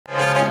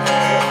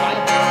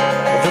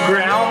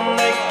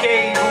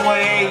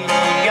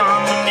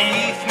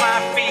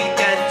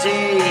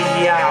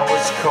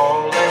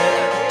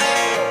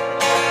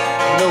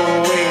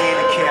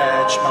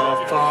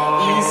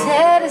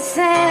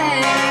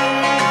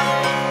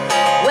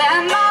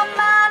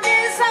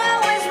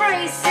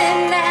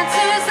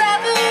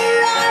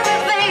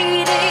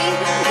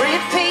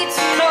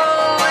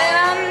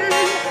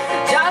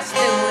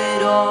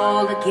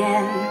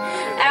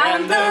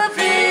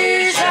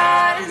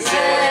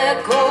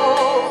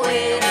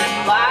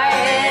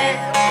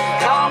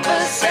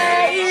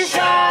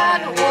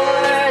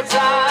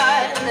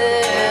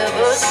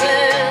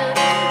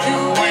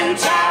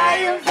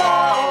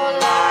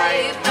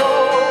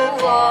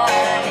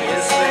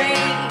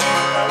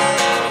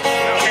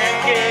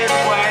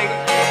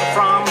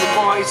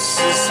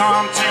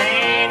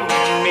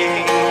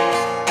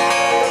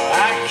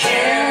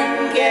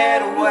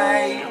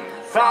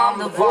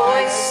the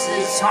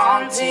voices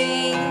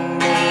haunting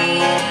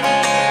me.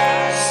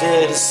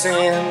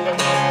 Citizen,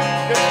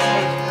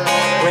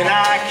 when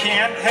I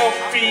can't help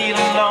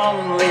feeling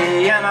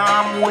lonely and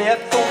I'm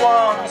with the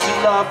ones who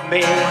love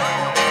me,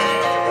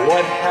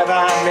 what have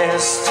I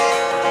missed?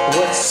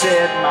 What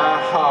set my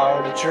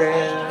heart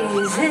adrift?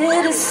 Is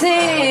it a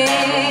sin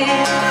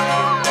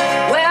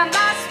where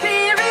my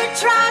spirit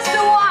tries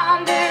to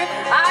wander?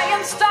 I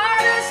am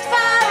stardust,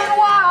 fire and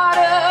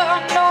water,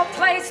 no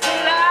place to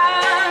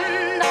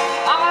land.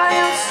 I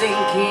am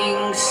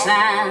sinking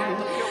sand,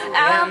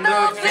 and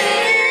the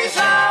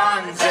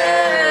visions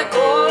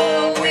echo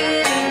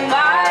in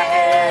my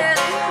head.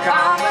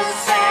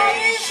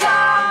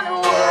 Conversation,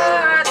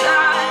 words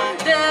I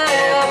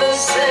never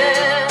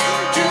said.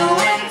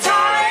 Doing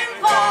time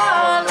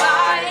for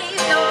life,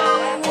 know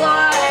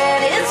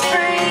what is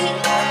free.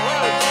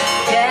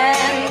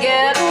 Can't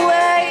get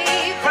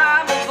away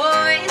from the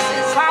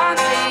voices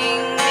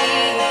haunting me.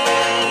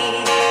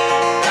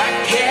 I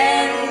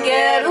can't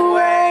get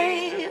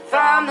away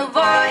from the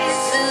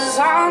voices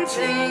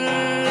haunting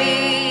me.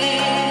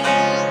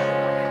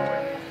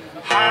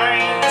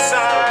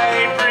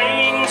 Hindsight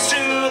brings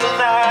to the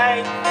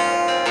light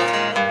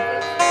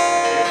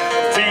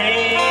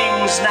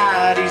things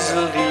not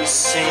easily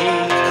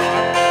seen.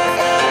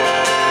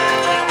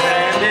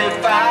 And if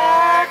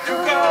I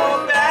could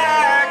go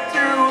back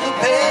through the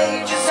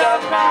pages of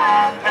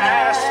my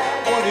past,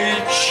 would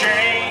it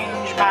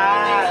change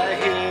my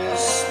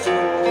history?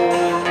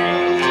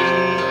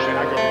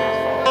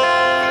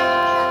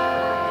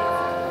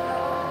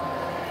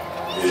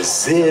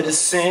 Is it a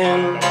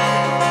sin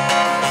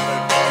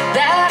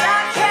That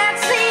I can't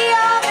see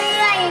all the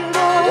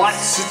angles.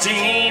 What's a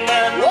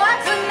demon?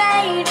 What's an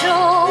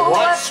angel?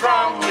 What's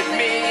wrong with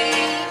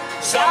me?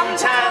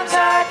 Sometimes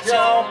I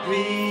don't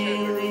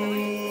believe.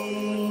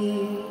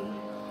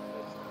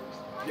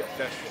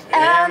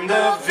 And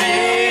the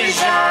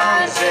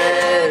visions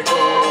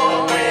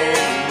echo in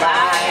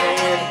my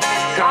head.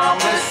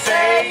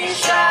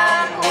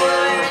 Conversation,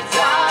 words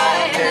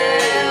I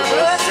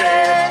never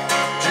said.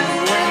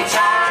 Doing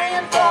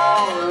time for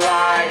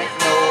life,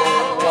 no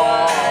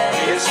one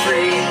is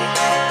free.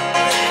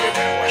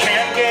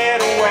 Can't get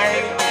away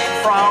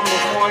from the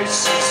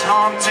voices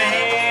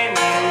haunting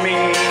me.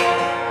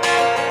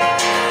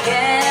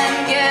 Can't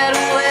get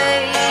away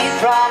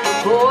from the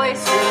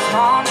voices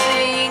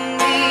haunting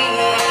me.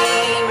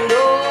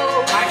 No,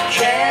 I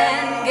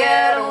can't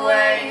get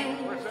away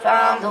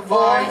from the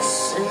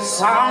voices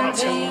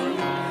haunting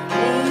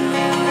me.